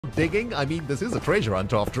digging? I mean, this is a treasure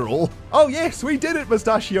hunt after all. Oh yes, we did it,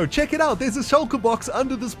 Mustachio. Check it out. There's a shulker box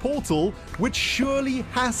under this portal, which surely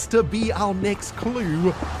has to be our next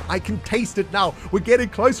clue. I can taste it now. We're getting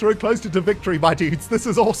closer and closer to victory, my dudes. This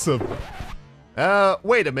is awesome.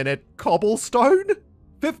 Wait a minute. Cobblestone?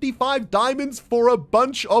 55 diamonds for a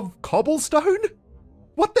bunch of cobblestone?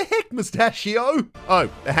 What the heck, Mustachio? Oh,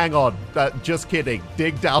 hang on. Just kidding.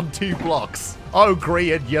 Dig down 2 blocks. Oh,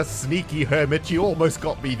 Grian, you sneaky hermit. You almost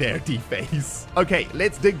got me there, D-Face. Okay,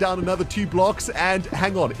 let's dig down another 2 blocks and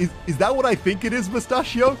hang on. Is that what I think it is,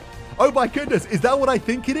 Mustachio? Oh my goodness, is that what I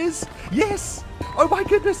think it is? Yes! Oh my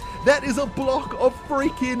goodness, that is a block of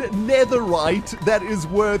freaking netherite that is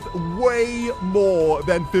worth way more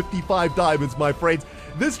than 55 diamonds, my friends.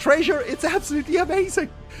 This treasure, it's absolutely amazing.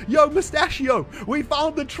 Yo, Mustachio, we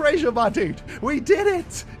found the treasure, my dude. We did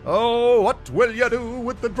it. Oh, what will you do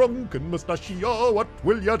with the drunken Mustachio? What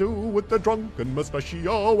will you do with the drunken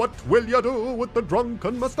Mustachio? What will you do with the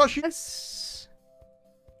drunken Mustachio? Yes.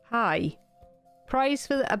 Hi. Prize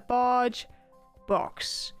for a barge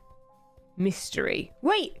box. Mystery.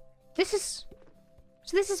 Wait, this is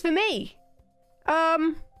for me.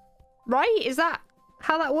 Right? Is that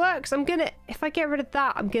how that works? If I get rid of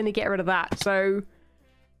that, I'm gonna get rid of that. So,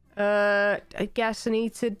 I guess I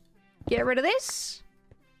need to get rid of this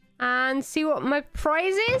and see what my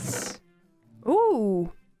prize is.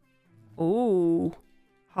 Ooh. Ooh.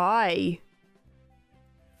 Hi.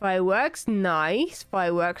 Fireworks, nice.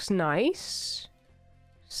 Fireworks, nice.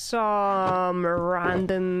 Some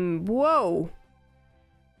random... Whoa.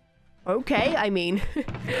 Okay, I mean...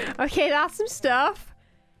 okay, that's some stuff.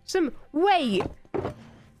 Wait.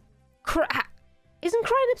 Isn't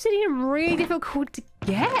crying obsidian really difficult to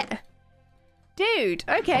get? Dude,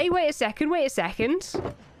 okay, wait a second.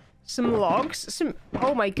 Some logs,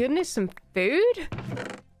 oh my goodness, some food?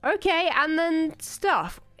 Okay, and then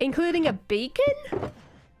stuff, including a beacon?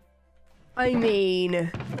 I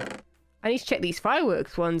mean... I need to check these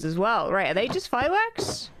fireworks ones as well. Right, are they just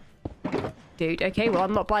fireworks? Dude, okay, well,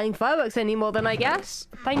 I'm not buying fireworks anymore then, I guess.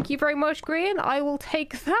 Thank you very much, Grian. I will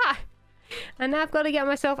take that. And now I've got to get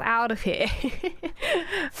myself out of here.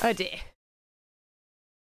 Oh dear.